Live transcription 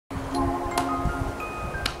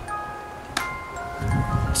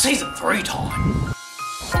Season 3 time.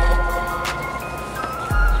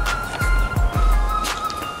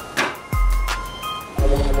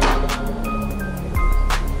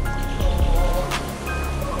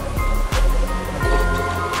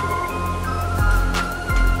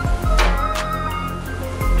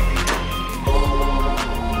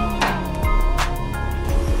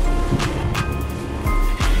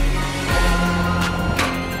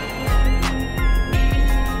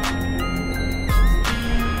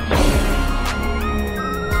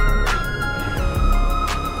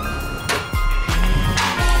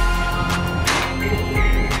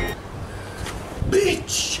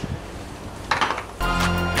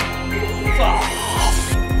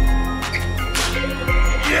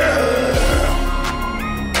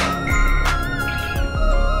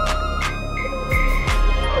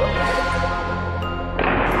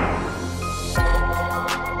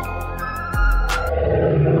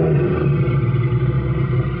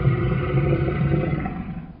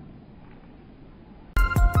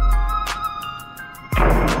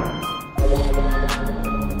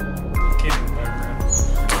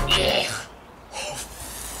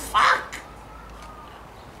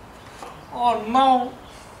 Oh no!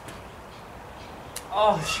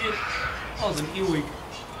 Oh shit! That was an earwig.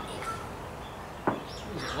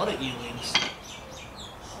 There's a lot of earwigs.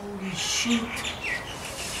 Holy shit!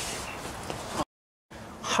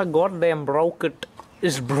 I goddamn broke it.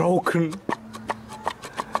 It's broken.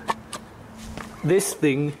 This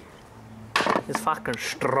thing is fucking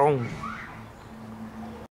strong.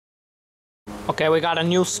 Okay, we got a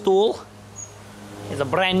new stool. It's a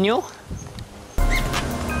brand new.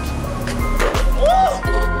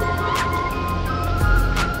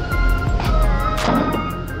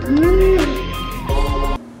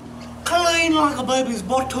 Clean like a baby's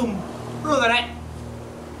bottom. Look at that.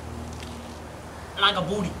 Like a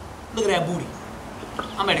booty. Look at that booty.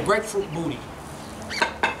 I made a grapefruit booty.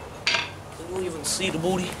 Can you even see the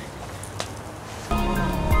booty?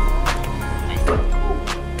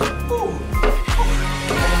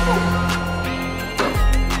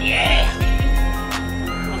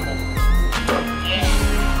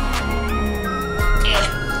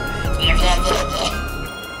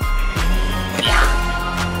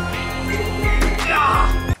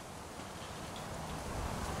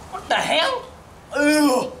 What the hell?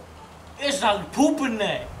 Ew! It's like poop in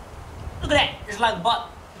there. Look at that. It's like butt.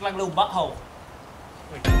 It's like a little butthole.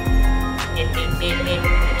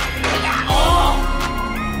 Oh!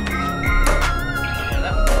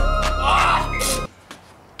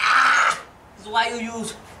 This is why you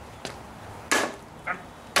use.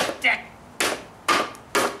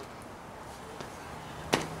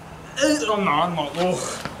 Oh no, oh,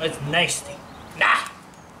 that's nasty. Nah.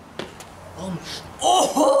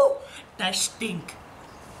 Oh, that stink.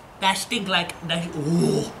 That stink like that.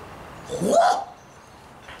 Oh.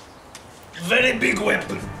 Very big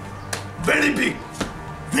weapon. Very big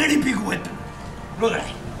weapon. Look at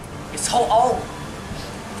it. It's so old.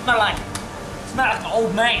 Smell like an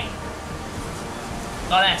old man.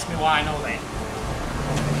 Don't ask me why I know that.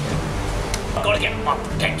 I gotta get my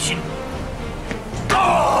protection.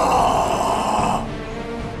 Oh!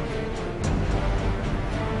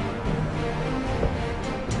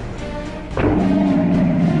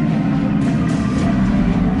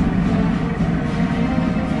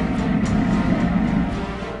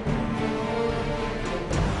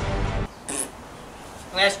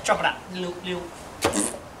 Let's chop it up.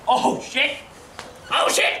 Oh shit! Oh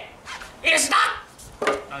shit! It's not!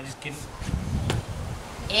 No, just kidding.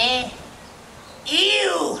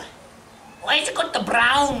 Ew! Why's it got the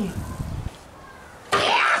brown?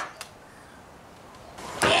 Yeah!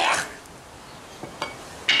 Yeah!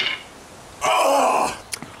 Oh!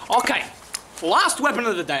 Okay, last weapon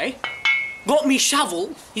of the day. Got me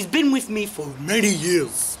shovel. He's been with me for many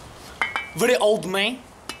years. Very old man.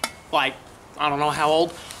 Like, I don't know how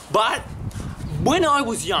old. But when I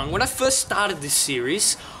was young, when I first started this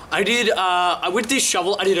series, I did, with this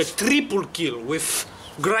shovel, I did a triple kill with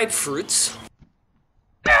grapefruits.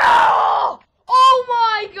 Oh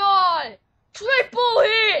my god! Triple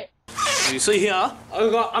hit! You see here,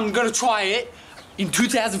 I'm gonna try it in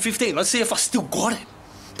 2015. Let's see if I still got it.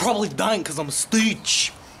 Probably don't because I'm a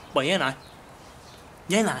stooge. But yeah, no.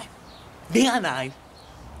 Yeah, no. Yeah, no.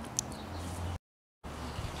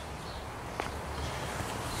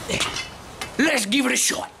 Let's give it a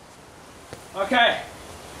shot. Okay.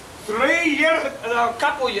 3 years, a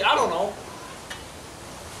couple years, I don't know.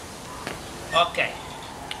 Okay.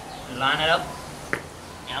 Line it up.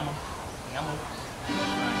 Come on. Come on.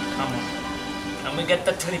 Come on. Let me get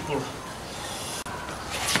the triple.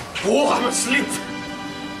 Oh, I'm asleep.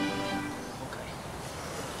 Okay.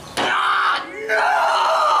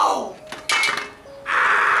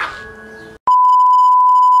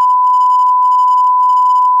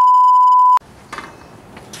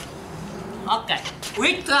 Okay,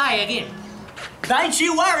 we try again. Don't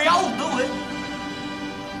you worry, I'll do it.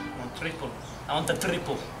 I want triple. I want the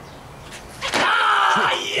triple.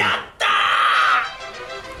 Ah, yatta!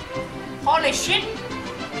 Holy shit!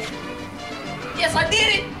 Yes, I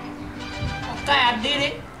did it! Okay, I did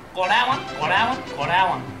it. Got that one, got that one, got that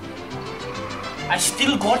one. I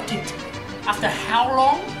still got it. After how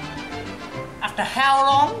long? After how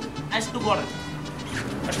long? I still got it.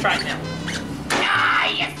 Let's try it now. Ah,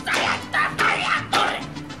 yes, I got it.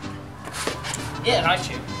 Yeah, right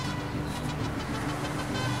here.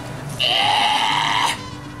 Yeah!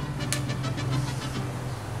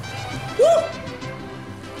 Woo!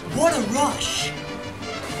 What a rush!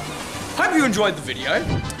 Hope you enjoyed the video.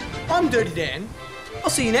 I'm Dirty Dan. I'll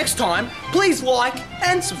see you next time. Please like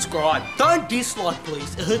and subscribe. Don't dislike,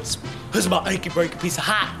 please. It hurts my achy breaky piece of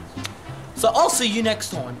heart. So I'll see you next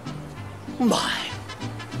time. Bye.